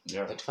 34.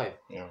 Yeah. 35.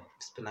 Yeah.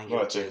 Spinangi.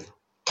 No check.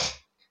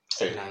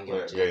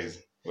 Guys,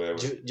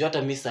 do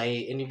hata miss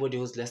anybody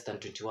who's less than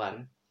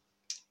 21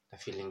 I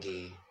feel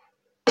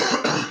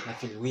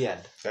weird.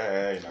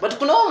 Yeah. But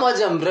kuna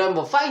mmoja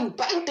mrembo fine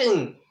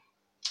painting.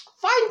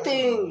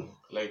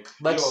 Like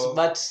but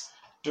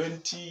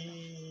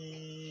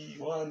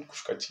 21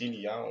 kushuka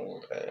chini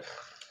yao.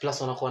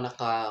 Plus wanakuwa na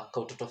ka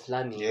utoto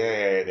fulani.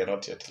 Yeah, they're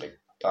not yet like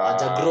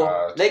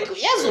grow.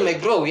 Like yes, we may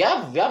grow. We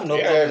have no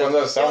problem.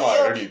 Yeah, some are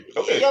already.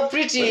 Okay. You're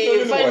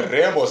pretty fine.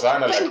 Rembo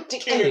sana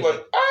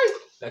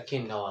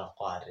lakini na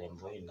wanakuwa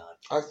rembo ina.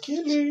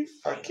 Akili.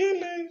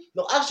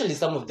 No, actually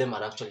some of them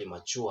are actually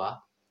mature,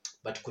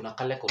 but kuna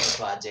kale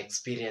kwa aje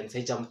experience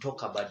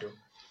haijamtoka bado.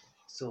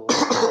 So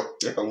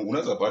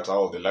unaweza pata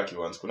all the lucky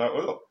ones. Kuna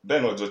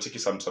then also chiki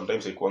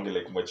sometimes I kuange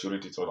like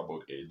maturity it's all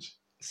about age.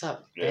 So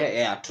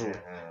yeah, true.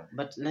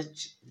 But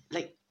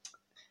like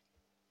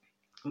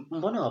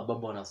mbona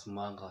wababa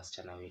wanasumanga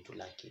wasichana wetu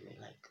like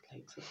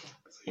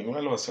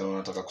wale wasichana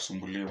wanataka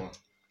kusumbuliwa.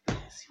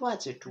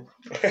 Siwache tu.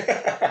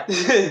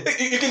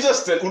 You can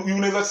just tell you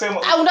never say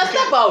una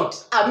step out.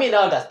 I mean I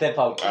want step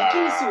out.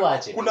 Lakini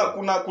siwache. Kuna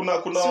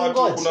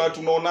watu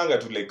tunaonanga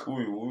tu like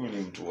huyu ni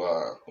mtu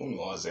wa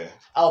wazee.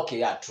 Okay,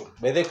 yeah, true.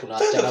 Bedhe kuna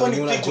wasichana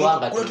wengi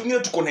unajuanga tu. Kuna dunia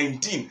tuko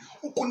 19.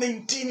 Uko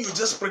 19 you're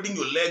just spreading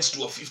your legs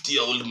to a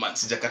 50-year-old man.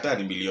 Sijakataa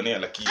ni millionaire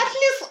lakini. At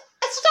least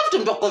stop to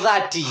ndoko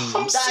 30.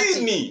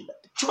 Hamsini.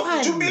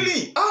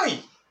 Jubilee.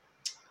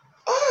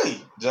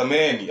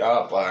 Jameni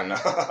hapana.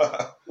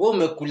 Wewe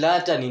umekula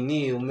hata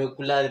nini?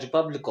 Umekula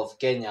Republic of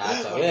Kenya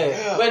hata.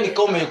 Wewe ni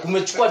kama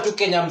umechukua tu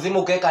Kenya mzima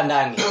ukaweka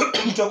ndani.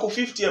 Mtu ako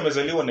 50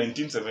 amezaliwa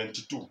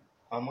 1972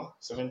 ama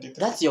 73.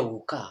 That's your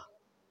uka.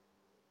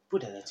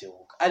 Put that your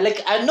uka. I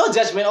no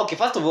judgment. Okay,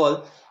 first of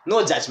all,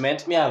 no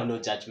judgment. Me I have no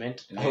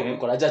judgment. I hope you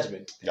call a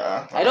judgment.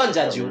 Yeah. I don't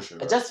judge you.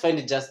 I just find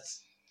it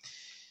just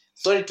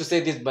sorry to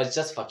say this but it's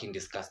just fucking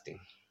disgusting.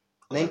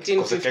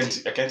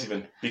 1950. I can't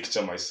even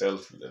picture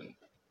myself then.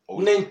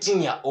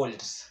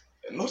 19-year-olds.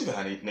 Not even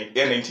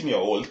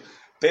 19-year-old,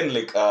 Then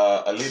like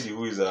a lady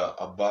who is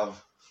above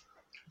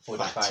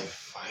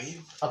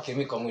 45. Okay,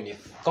 mi kwangu ni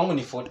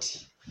 40.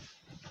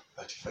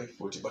 35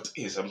 40 but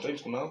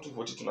sometimes kuna watu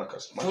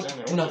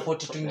 40 tuna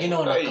 40 twingine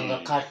wanakanga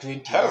ka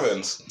 20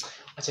 heavens.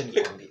 Acha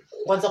nikwambie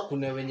kwanza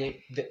kuna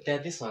wenye there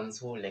are these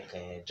ones who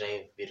like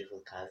drive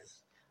beautiful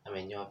cars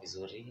amenyoa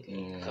vizuri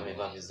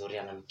kamevaa vizuri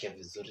ananukia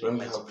vizuri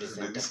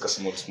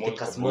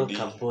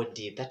small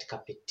body that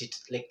petite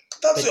like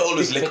that's why I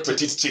always like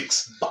petite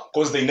chicks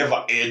because they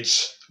never age.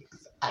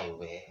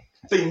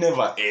 They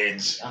never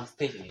age. I'm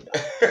telling you.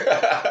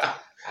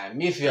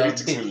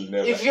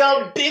 If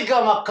you're big,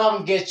 I'ma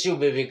come get you,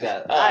 baby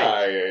girl.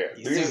 Yeah.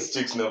 These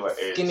chicks never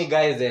age. Skinny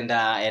guys and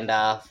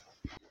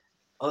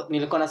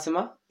nilikuwa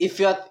nasema if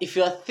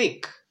you're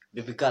thick,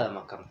 baby girl,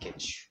 I'ma come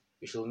get you.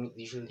 You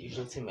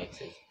should see my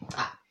exes.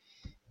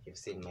 You've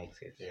seen my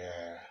exes.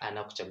 Yeah.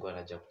 Anakuchagua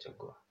na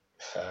kuchagua.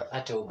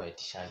 Hata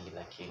ubaitishangi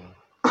lakini.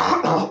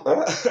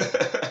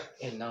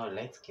 And now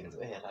light skins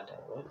rada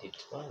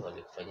why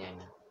walikufanyia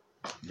nini?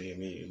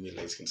 Me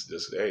light skins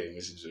just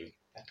message you.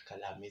 That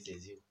color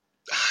misses you.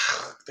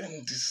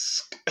 Then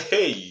this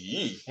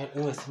and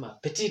unasema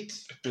petite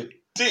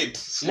light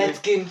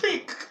skin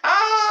thick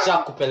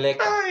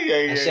shakupeleka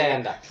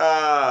ashaenda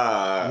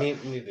me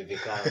baby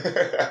girl.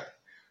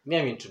 Me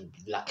I'm into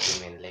black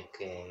women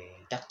like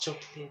dark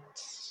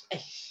chocolate.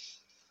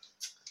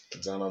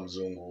 Kijana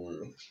mzungu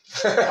huyo.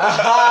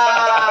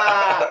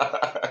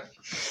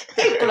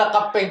 Kuna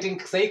ka painting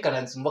sasa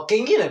kananisumbua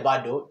kingine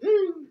bado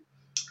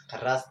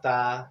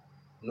karasta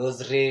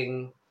nose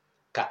ring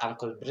ka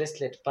ankle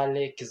bracelet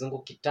pale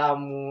kizungu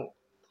kitamu.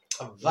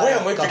 Why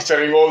am I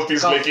picturing all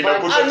this like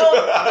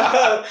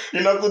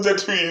inakuja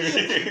tu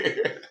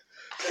hivi?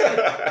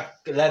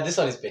 Like this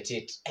one is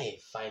petite.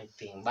 Fine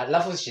thing. But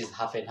Lafu she's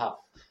half and half.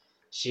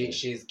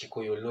 She's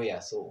Kikuyu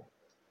lawyer, so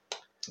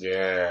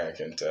yeah, I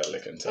can tell.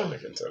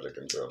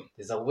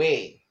 There's a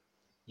way.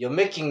 You're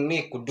making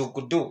me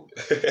kudu.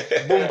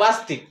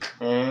 Bombastic.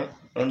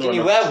 Lakini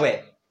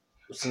wewe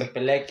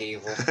usinipeleke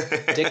hivyo.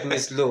 Take me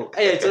slow.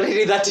 It's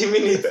already 30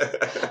 minutes.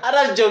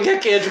 Hata jongea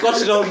kile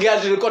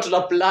tulikuwa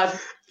tuna plan.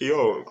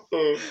 Yo.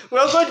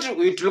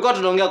 Tulikuwa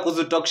tunaongea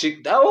kuhusu talk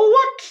shit.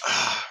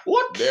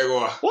 What? There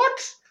go.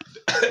 What?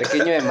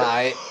 Lekenywe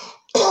mae.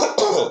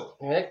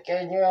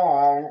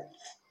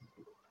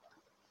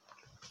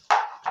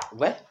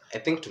 I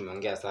think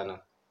tumeongea sana.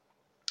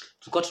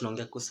 Tulikuwa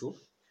tunaongea kuhusu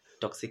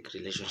toxic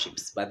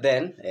relationships, but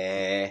then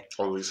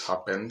all this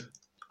happened.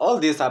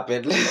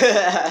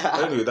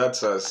 Anyway,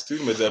 that's still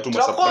meja tu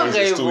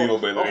surprises to you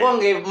by the way.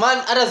 Okay,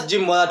 man, hata sijui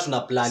mwa tuna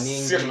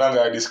planning. Si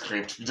tunanga hadi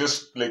script. We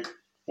just like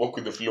walk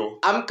with the flow.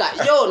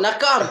 Amka, yo,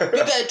 nakam.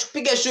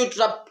 Piga shoot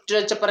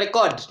tunachapa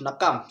record.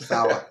 Nakam.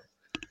 Sawa.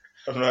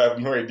 I have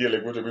no idea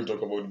like what we're going to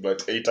talk about,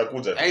 but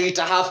itakuja. It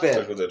happen.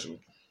 Itakuja too.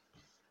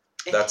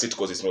 That's it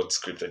because it's not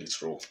scripted,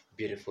 it's raw.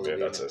 Beautiful. Yeah,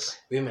 women. That's us.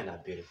 Women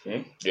are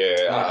beautiful.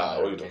 Yeah,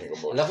 what are you talking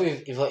about? Love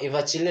if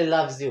a chile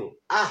loves you.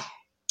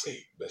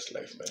 Hey, best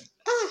life, man.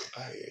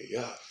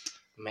 Yeah.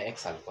 My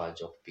ex alikuwa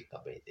joke picker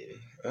by the way.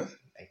 Huh?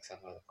 Ex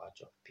alikuwa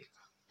joke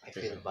picker. I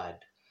feel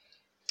bad.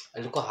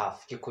 Alikuwa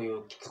half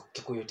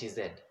Kikuyu TZ.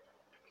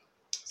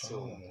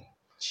 So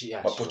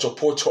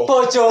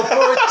Pocho.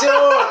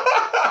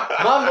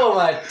 Mambo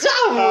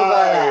matamu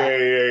bana.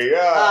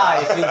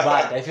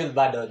 Yeah. I feel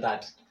bad on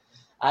that.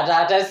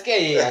 Atasikia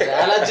hii.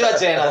 Anajua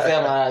tena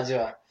sema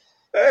anajua.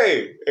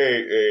 Hey.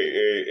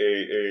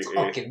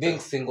 Okay, being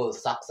single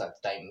sucks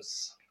at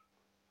times.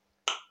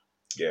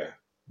 Yeah.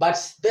 But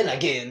then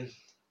again,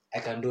 I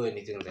can do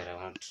anything that I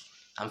want.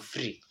 I'm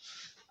free.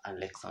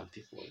 Unlike some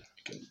people.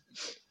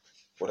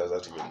 What does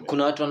that even mean?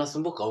 Kuna watu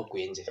wanasumbuka huku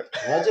nje.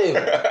 Unajua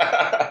hivyo?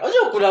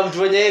 Unajua kuna mtu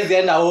mwenye hizi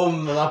enda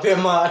home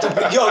mapema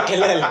atapigiwa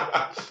kelele.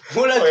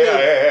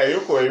 Unajua?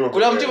 Yuko.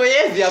 Kuna mtu mwenye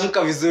hizi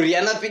amka vizuri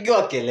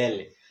anapigiwa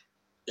kelele.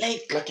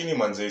 Like lakini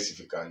manze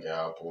sifikange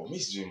hapo. Mimi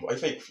sijui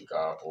haifai kufika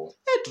hapo.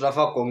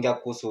 Tunafaa kuongea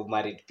kuhusu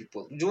married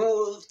people.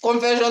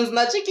 Confessions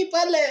na cheki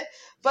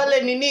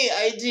pale nini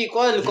IG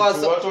kwa nilikuwa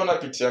watu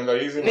wanapitianga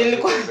hizi na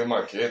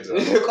kusema keja.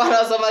 Nilikuwa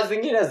nasoma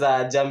zingine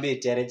za Jambi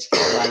TRH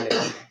pale.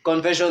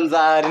 Confessions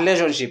za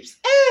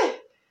relationships.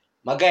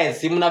 My guys,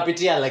 si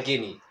mnapitia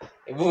lakini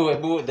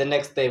ebu the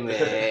next time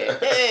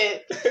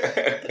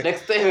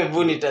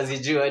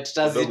nitazijua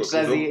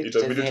itabidi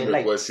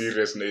tumekuwa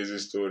serious na hizi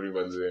story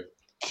manze.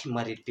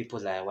 Married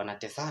people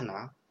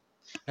wanatesana.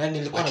 Na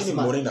nilikuwa nasema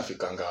lakini mbona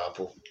inafikanga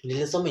hapo?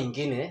 Nilisoma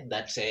ingine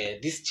that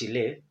this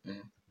chile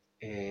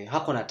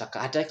hako nataka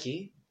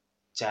hataki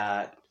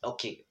cha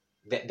okay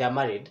they are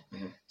married.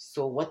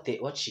 So what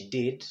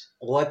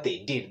they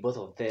did both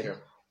of them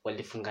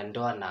walifunga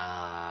ndoa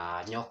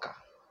na nyoka.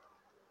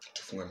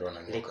 Tufunga ndoa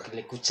na nyoka.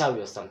 Like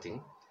uchawi or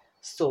something.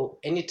 So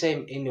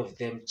anytime any of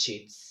them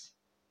cheats,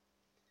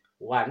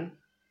 one,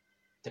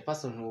 the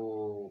person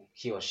who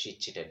he or she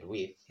cheated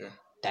with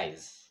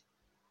dies.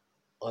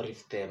 Or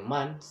if the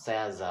man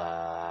sires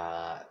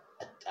a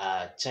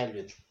child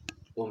with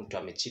whom to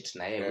amecheat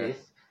na yeye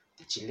with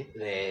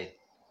the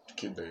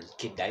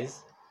kid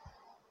dies.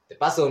 The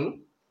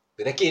person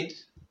with the kid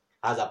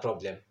has a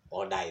problem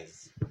or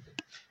dies.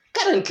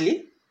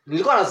 currently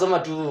nilikuwa nasoma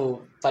tu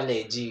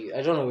pale G,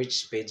 I don't know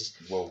which page.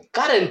 Wow.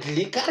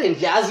 Currently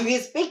as we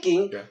are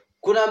speaking,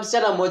 kuna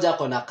msichana mmoja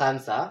ako na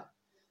cancer.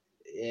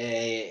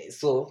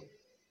 So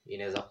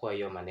inaweza kuwa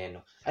hiyo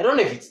maneno. I don't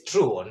know if it's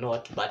true or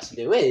not, but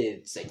the way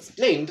it's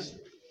explained,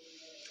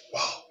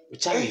 wow,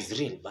 uchawi is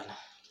real bana.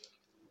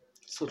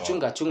 So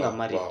chunga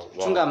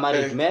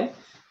married men,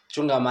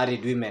 chunga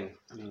married women.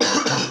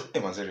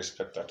 Manze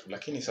respect that.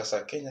 Lakini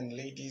sasa Kenyan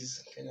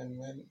ladies, Kenyan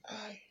men,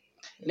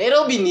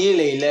 Nairobi ni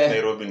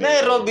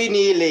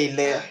ile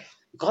ile.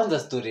 Kwanza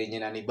story yenye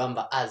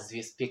nanibamba as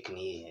we speak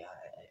ni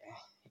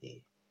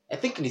I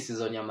think ni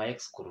season ya my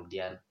ex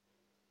kurudiana.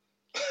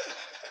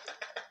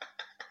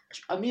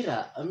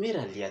 Amira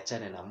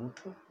aliachana na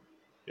mtu.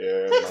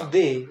 Next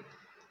day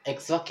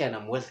ex wake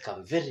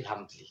anamwelcome very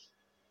humbly.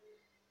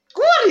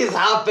 What is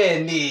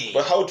happening?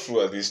 But how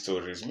true are these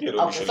stories?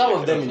 Some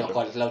of them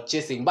call cloud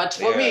chasing, but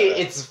for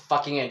me it's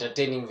fucking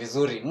entertaining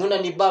vizuri. Muna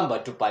nibamba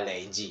tu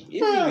pale IG.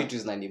 Hizi vitu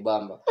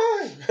zinanibamba.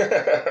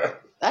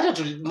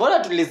 Hata mbona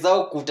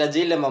tulisahau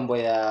kutaja ile mambo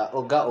ya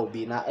Oga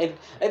Obina.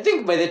 I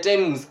think by the time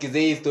msikize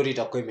hii story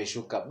itakuwa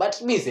imeshuka,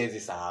 but mimi siwezi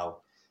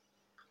sahau.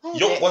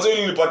 Kwanza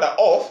nilipata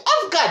off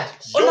guard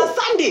on a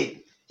Sunday.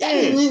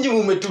 Yaani nyinyi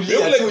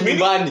umetulia tu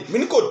nyumbani. Mimi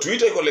niko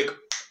Twitter iko like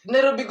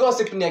Nairobi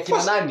gossip ni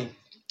akina nani?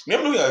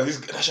 Niamdu ya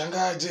this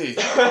nashangaje.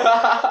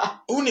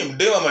 Huyu ni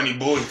mdewa ama ni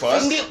boy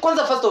first?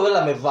 Kwanza first of all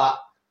amevaa.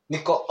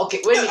 Niko okay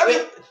when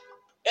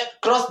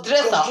cross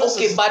dresser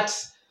okay but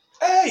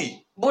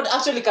but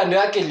actually kando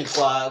yake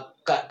ilikuwa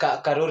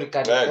karori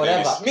kando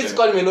whatever. Mimi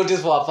sikuwa nimenotice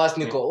for first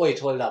niko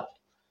wait hold up.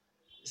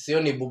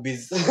 Sioni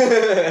boobies.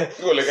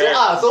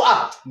 So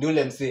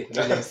ndule mse.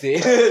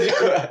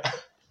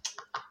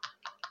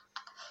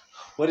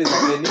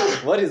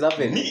 What is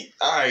happening?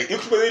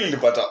 Ukipenda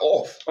nilipata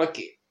off.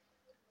 Okay.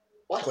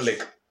 What?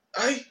 Like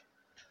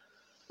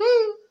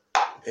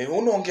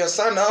unaongea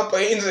sana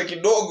hapa nje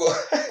kidogo.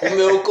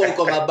 Kumbe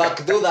uko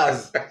maback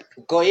doors.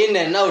 Uko in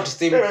and out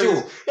sim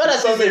 2. You're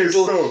season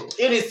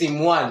 2. You ni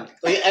sim 1.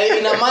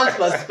 In a man's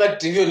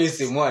perspective you ni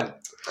sim 1.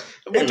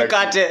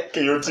 Butukate.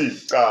 KOT.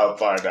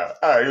 Pada.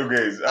 You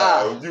guys.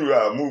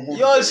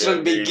 You all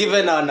should be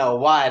given an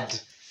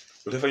award.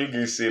 Whatever you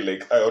guys say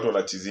like watu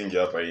wanachizingi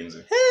hapa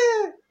nje.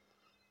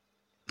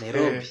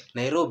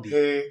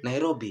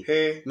 Nairobi.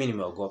 Mimi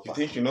nimeogopa. You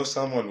think you know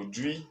someone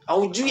ujui?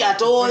 Ujui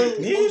at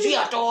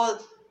all.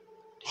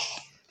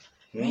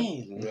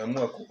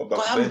 Nimeamua kuwa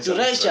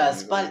backbencher.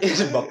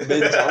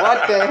 Backbencher.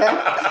 What the hell?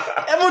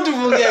 Hebu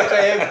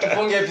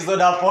tufunge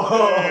episode hapo.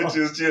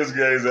 Cheers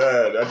guys.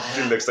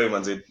 Until next time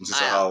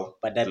msisahau.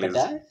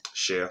 Bye.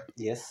 Share.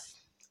 Yes.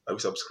 Are we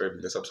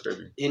subscribing?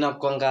 Subscribing.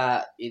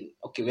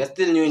 Okay, we are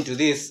still new into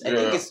this. I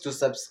think it's to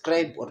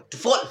subscribe or to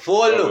follow.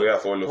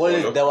 Follow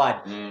is the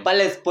word.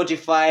 Pale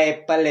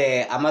Spotify,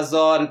 pale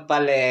Amazon,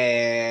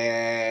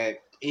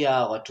 pale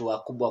watu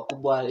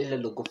wakubwa ile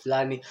logo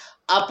fulani.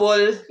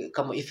 Apple,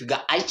 if you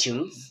got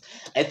iTunes.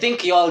 I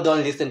think you all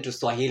don't listen to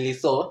Swahili,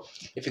 so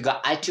if you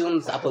got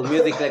iTunes, Apple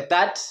Music like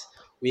that,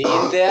 we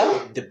in there,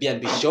 the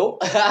B&B show.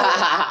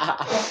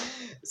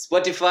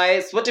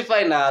 Spotify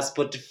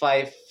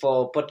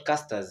for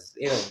podcasters,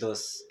 any of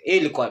those.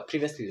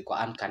 Previously ilikuwa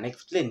Anchor.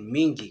 Explain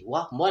mingi.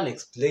 One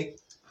explain.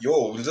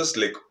 We'll just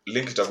like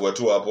link itakuwa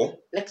tu hapo.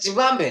 Like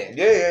Chibambe.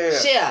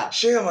 Yeah.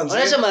 Share manzi.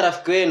 Onesha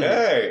marafiki wenu.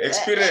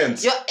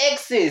 Experience. Your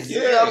exes,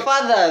 your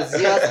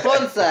fathers, your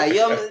sponsor,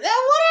 your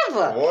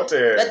whatever.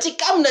 Wote. Na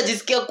kama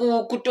mnajisikia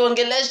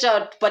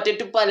kutuongelesha tupate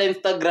tu pale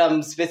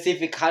Instagram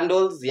specific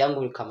handles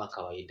yangu kama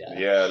kawaida.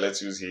 Yeah,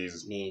 let's use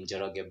his. Ni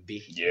Njoroge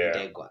B. Yeah.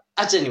 Ndegwa.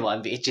 Acha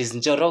niwaambie it is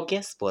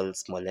Njoroge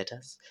small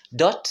letters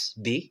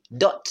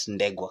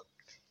 .b.ndegwa.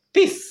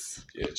 Peace. Yeah.